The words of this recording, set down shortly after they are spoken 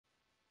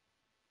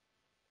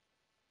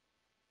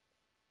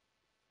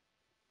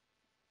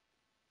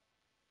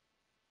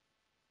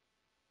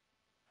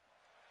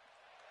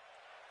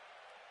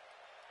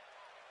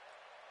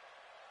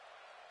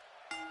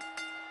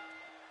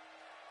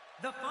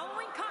The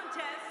following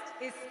contest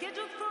is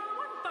scheduled for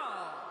one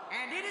fall,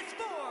 and it is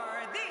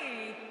for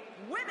the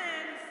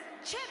Women's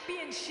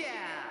Championship.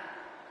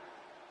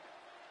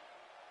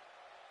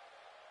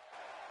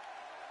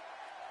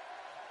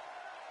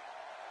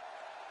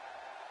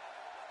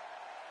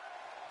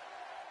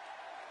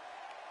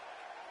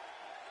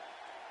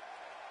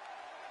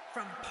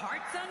 From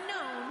parts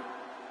unknown,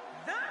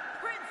 the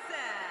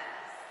Princess.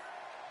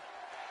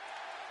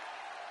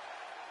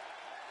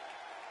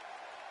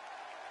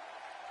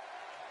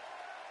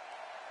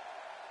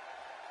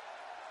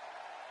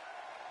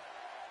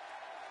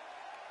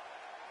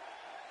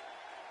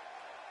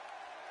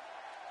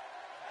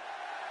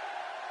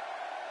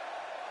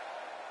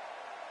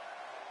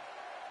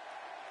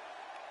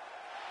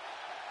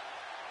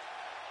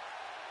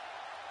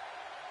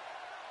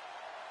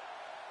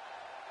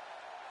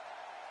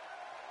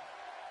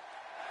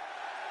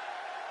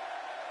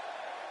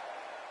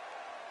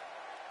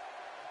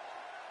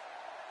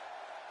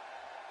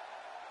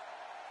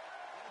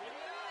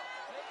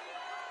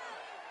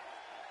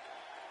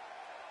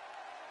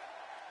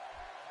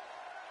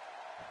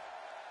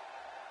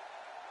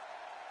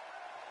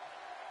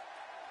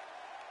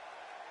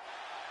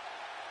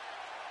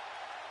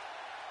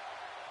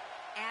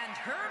 And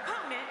her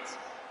opponent,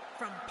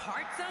 from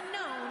parts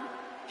unknown,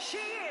 she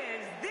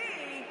is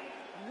the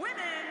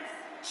Women's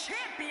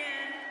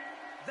Champion,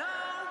 the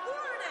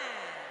Warden.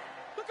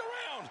 Look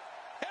around.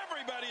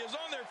 Everybody is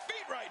on their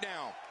feet right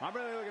now. I'm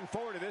really looking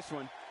forward to this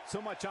one.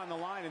 So much on the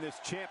line in this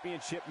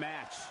championship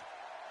match.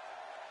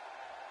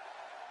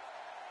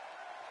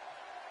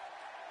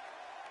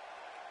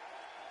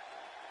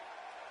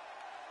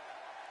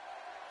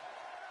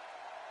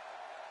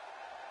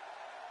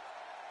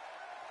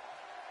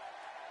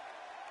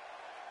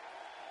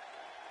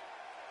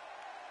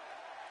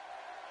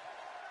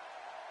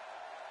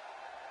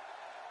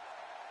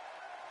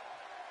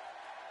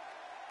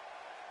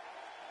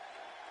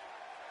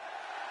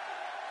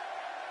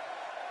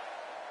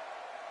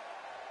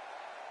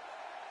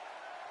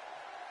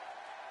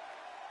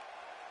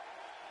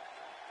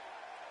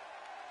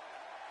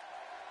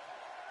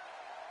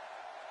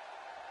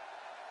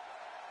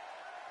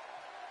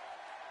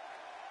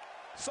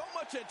 So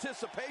much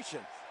anticipation,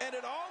 and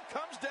it all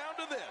comes down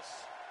to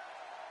this.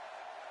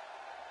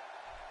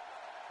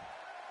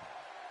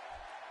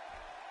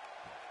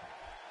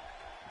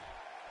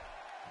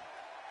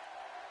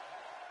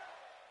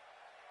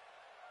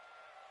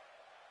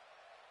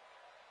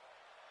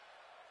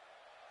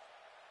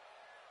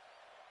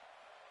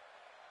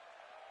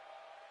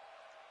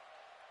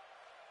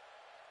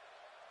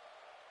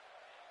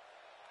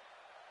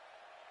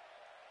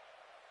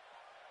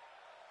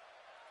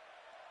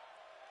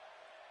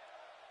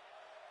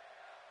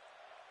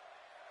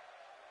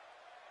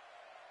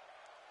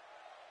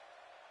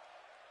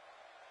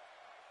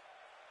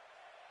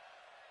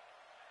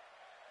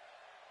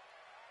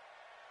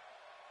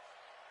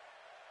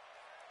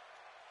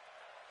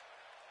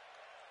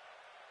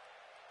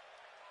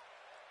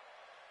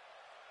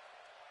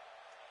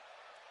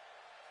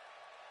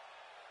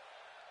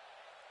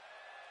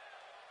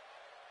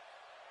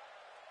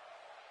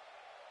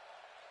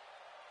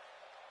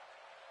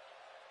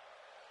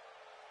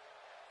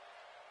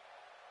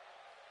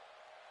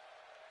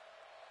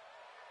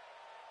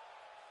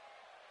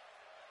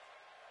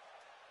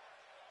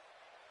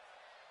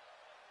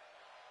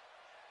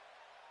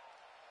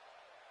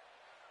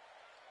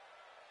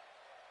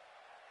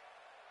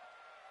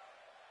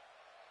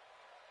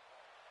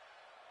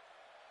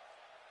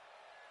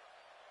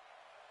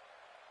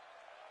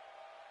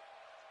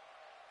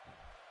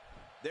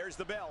 There's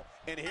the bell,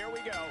 and here we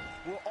go.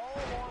 We're all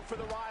along for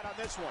the ride on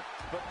this one,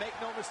 but make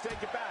no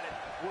mistake about it,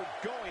 we're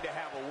going to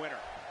have a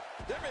winner.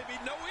 There may be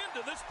no end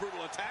to this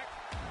brutal attack.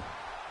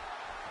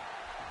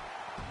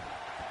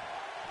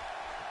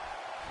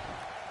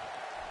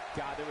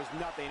 God, there was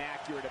nothing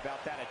accurate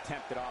about that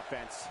attempt at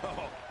offense.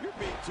 Oh, you're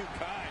being too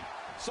kind.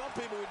 Some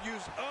people would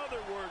use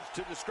other words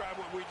to describe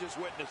what we just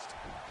witnessed.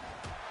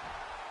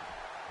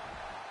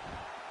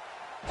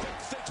 Quick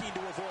thinking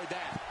to avoid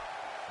that.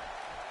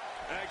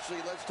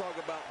 Actually, let's talk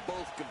about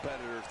both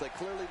competitors. They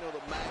clearly know the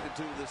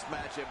magnitude of this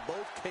match, and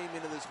both came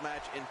into this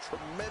match in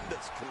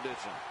tremendous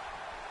condition.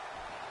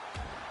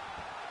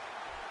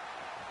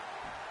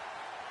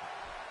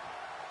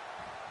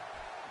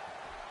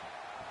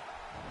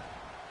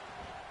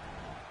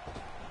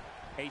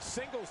 A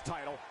singles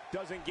title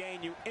doesn't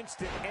gain you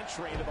instant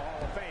entry into the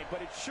Hall of Fame,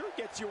 but it sure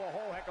gets you a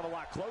whole heck of a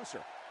lot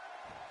closer.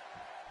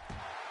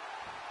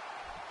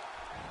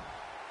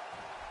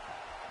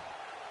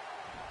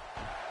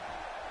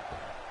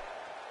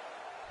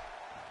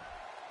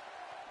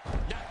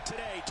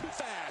 Today, too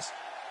fast.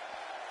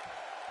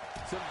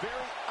 Some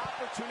very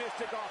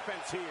opportunistic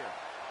offense here.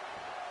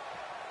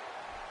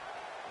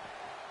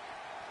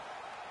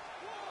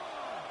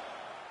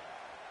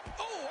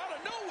 Oh, out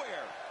of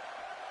nowhere.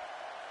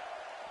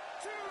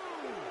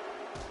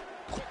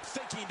 Quick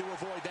thinking to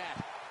avoid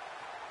that.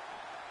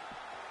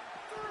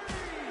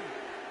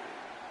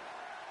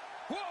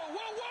 Whoa,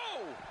 whoa,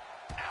 whoa.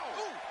 Ow.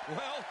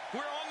 Well,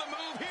 we're on the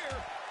move here.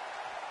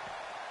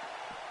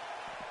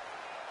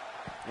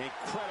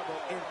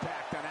 Incredible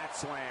impact on that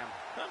slam.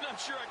 I'm not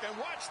sure I can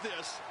watch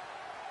this.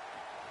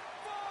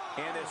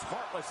 And his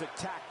heartless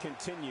attack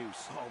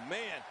continues. Oh,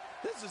 man,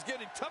 this is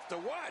getting tough to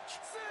watch.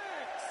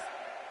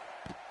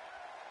 6.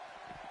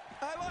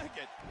 I like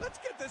it. Let's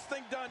get this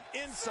thing done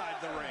inside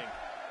the ring.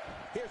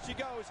 Here she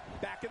goes,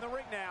 back in the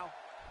ring now.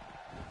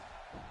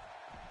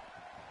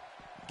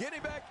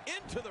 Getting back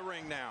into the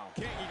ring now.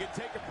 King, you can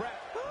take a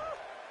breath.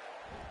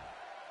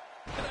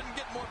 It doesn't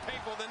get more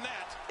painful than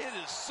that. It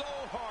is so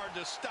hard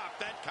to stop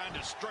that kind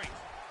of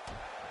strength.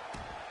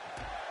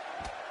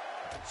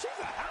 She's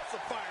a house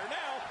of fire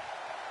now.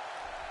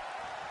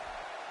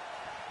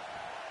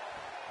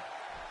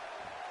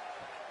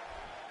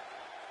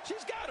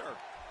 She's got her.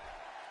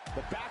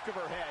 The back of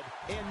her head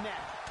and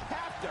neck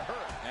have to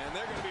hurt. And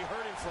they're going to be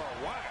hurting for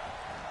a while.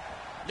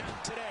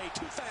 Not today,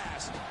 too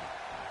fast.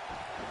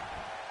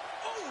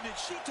 Oh, did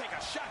she take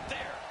a shot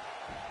there?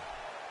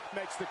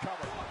 Makes the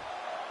cover.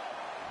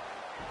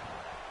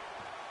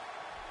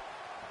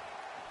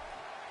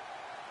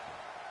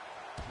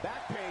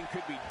 That pain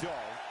could be dull,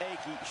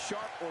 achy,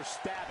 sharp, or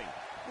stabbing.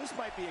 This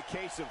might be a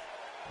case of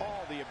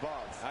all the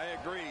above. I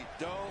agree.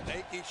 Dull,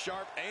 achy,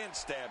 sharp, and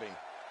stabbing.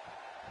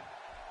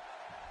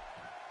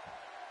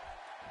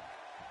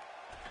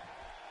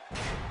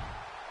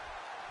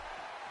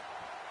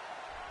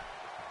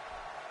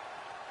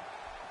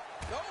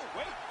 Oh,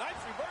 wait,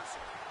 nice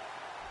reversal.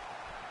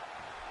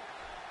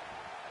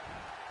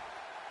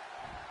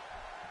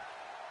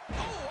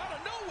 Oh, out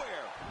of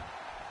nowhere.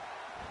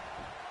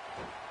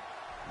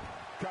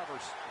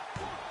 Covers.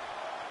 1,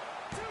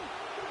 2.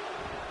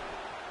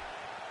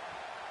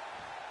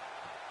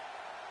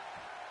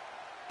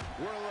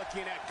 We're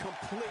looking at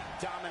complete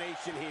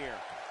domination here.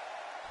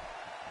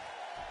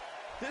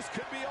 This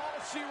could be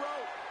all she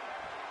wrote.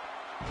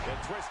 The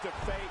twist of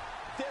fate.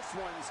 This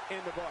one's in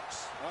the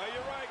books. Oh,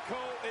 you're right,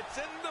 Cole. It's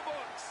in the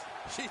books.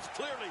 She's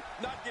clearly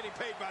not getting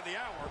paid by the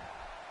hour.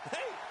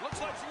 Hey, looks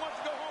like she wants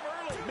to go home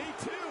early. Me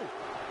too.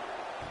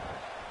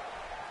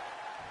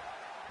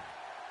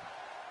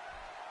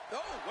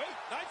 Oh, wait,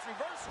 nice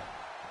reversal.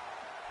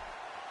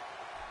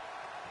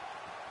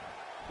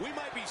 We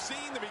might be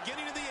seeing the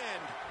beginning of the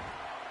end.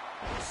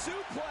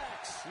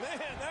 Suplex.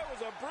 Man, that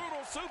was a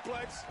brutal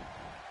suplex.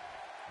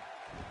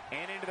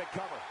 And into the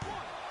cover. 1,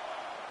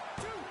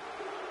 2.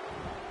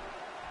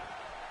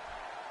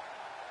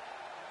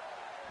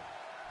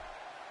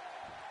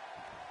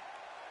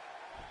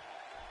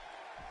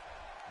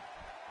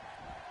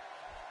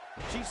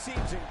 She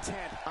seems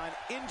intent on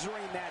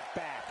injuring that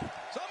back.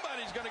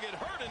 Somebody's going to get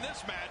hurt in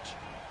this match.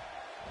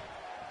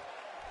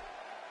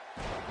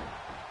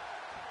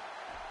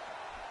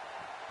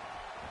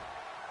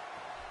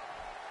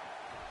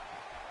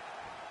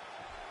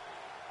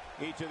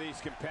 Each of these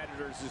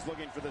competitors is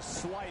looking for the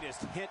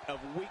slightest hint of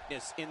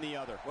weakness in the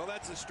other. Well,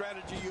 that's a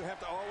strategy you have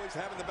to always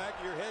have in the back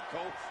of your head,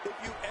 Cole. If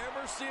you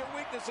ever see a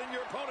weakness in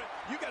your opponent,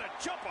 you got to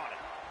jump on it.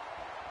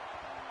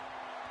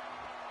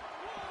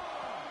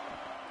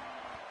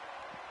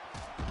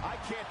 I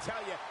can't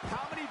tell you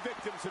how many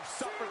victims have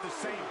suffered the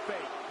same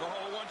fate.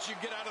 Oh, once you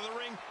get out of the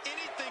ring,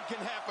 anything can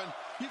happen.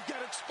 You've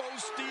got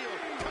exposed steel,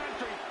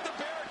 concrete, the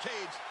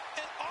barricades,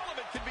 and all of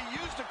it can be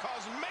used to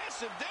cause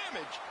massive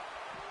damage.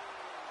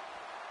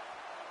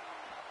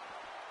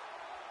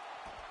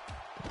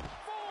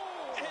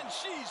 4. And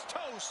she's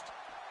toast.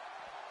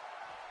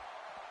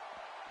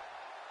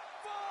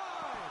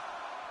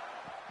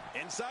 5.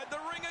 Inside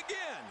the ring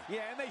again.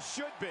 Yeah, and they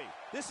should be.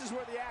 This is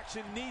where the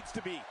action needs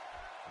to be.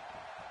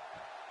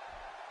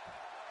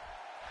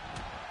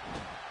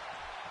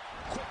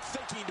 Quick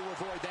thinking to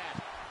avoid that.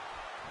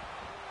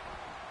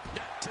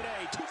 Not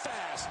today, too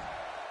fast.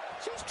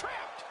 She's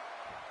trapped.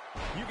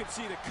 You can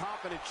see the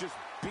confidence just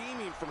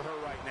beaming from her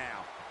right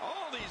now.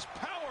 All these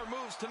power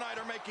moves tonight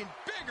are making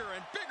bigger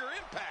and bigger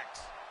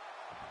impacts.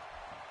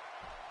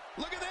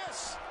 Look at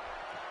this.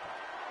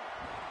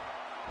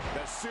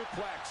 The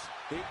suplex.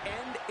 The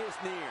end is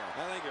near.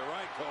 I think you're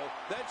right, Cole.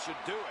 That should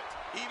do it.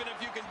 Even if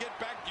you can get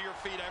back to your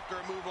feet after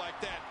a move like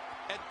that,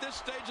 at this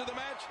stage of the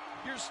match,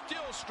 you're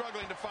still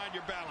struggling to find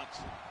your balance.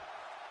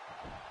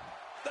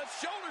 The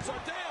shoulders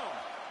are down.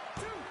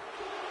 2.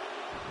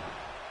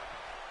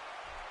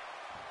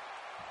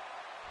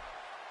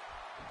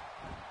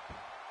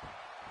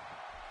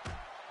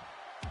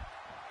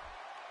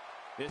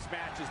 This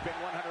match has been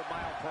 100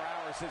 miles per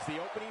hour since the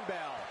opening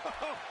bell.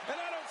 Oh, and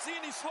I don't see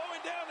any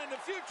slowing down in the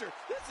future.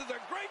 This is a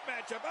great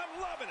matchup.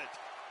 I'm loving it.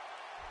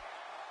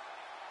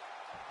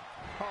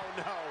 Oh,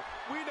 no.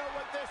 We know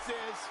what this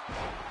is.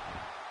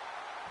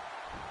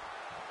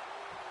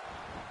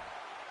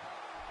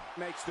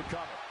 Makes the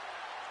cover.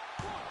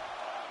 1,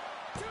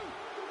 2.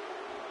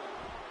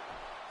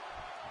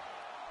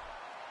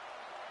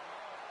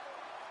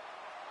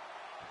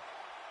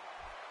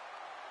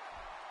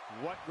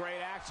 What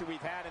great action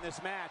we've had in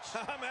this match.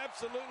 I'm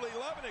absolutely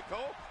loving it,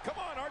 Cole. Come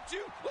on, aren't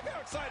you? Look how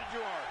excited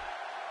you are.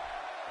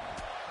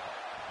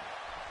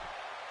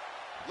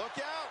 Look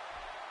out.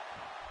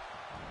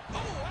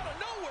 Oh, out of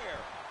nowhere.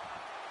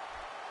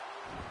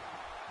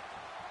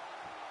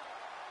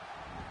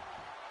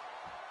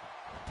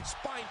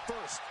 spine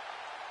first.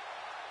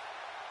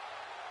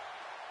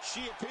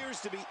 She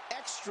appears to be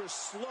extra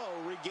slow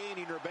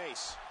regaining her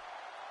base.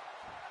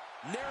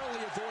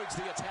 Narrowly avoids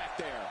the attack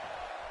there.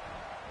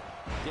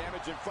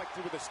 Damage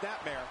inflicted with a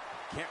snapmare.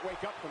 Can't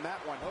wake up from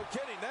that one. No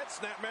kidding, that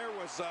snapmare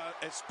was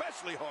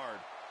especially hard.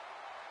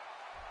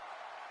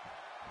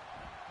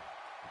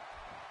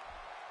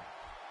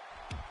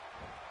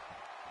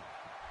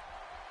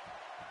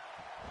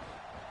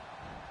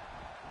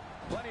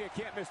 Plenty of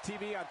can't miss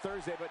TV on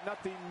Thursday, but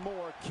nothing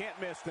more can't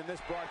miss than this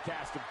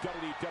broadcast of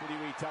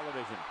WWE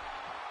television.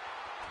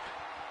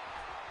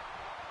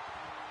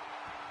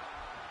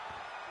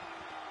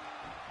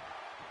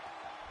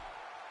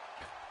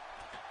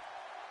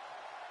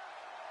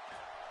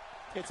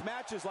 It's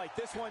matches like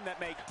this one that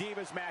make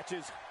Divas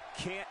matches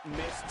can't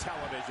miss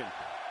television.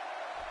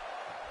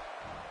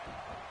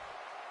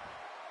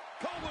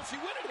 Cole, will she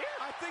win it here?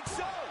 I think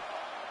so.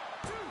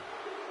 2,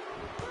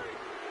 3.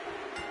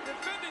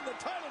 Defending the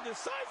title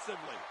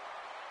decisively.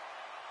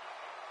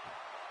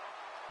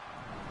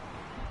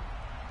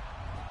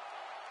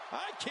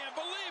 I can't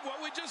believe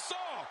what we just saw.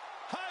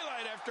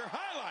 Highlight after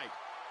highlight.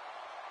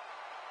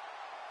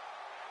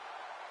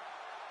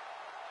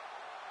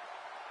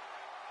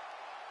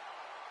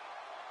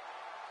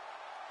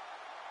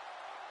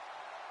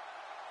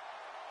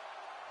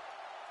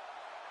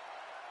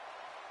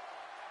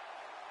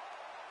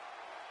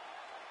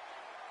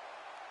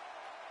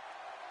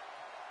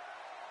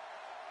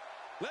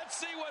 Let's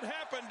see what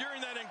happened during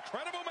that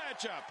incredible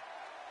matchup.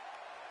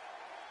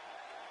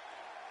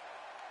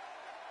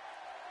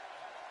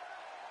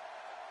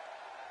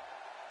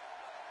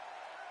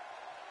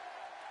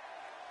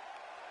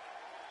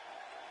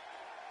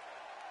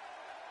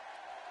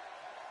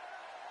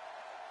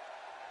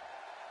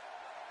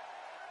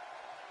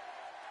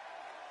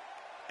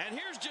 And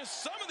here's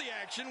just some of the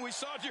action we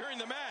saw during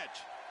the match.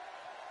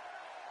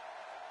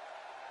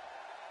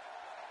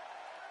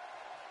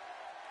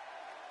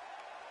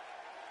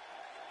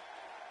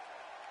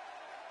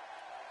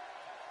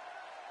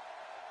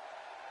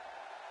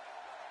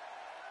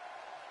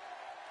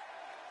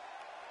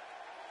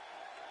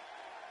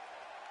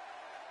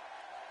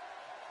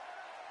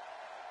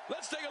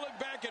 Let's take a look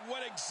back at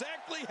what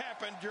exactly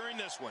happened during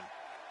this one.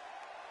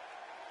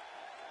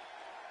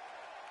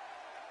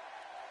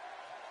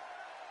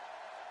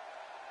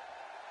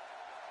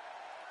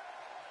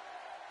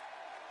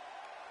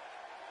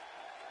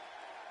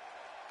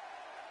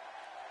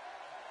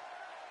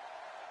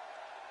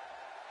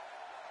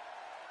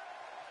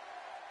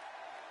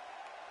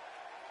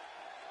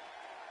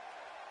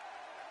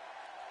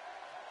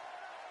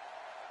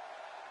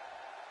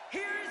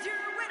 Here's your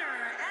winner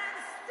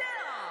and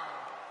still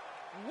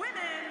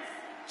Women's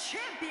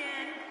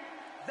Champion,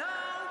 the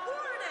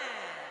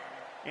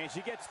Warden. And she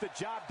gets the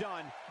job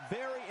done.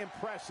 Very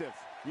impressive.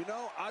 You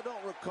know, I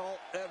don't recall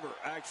ever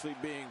actually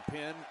being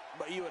pinned,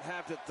 but you would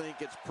have to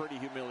think it's pretty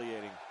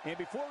humiliating. And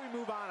before we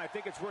move on, I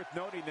think it's worth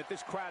noting that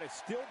this crowd is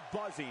still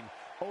buzzing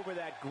over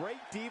that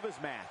great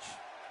Divas match.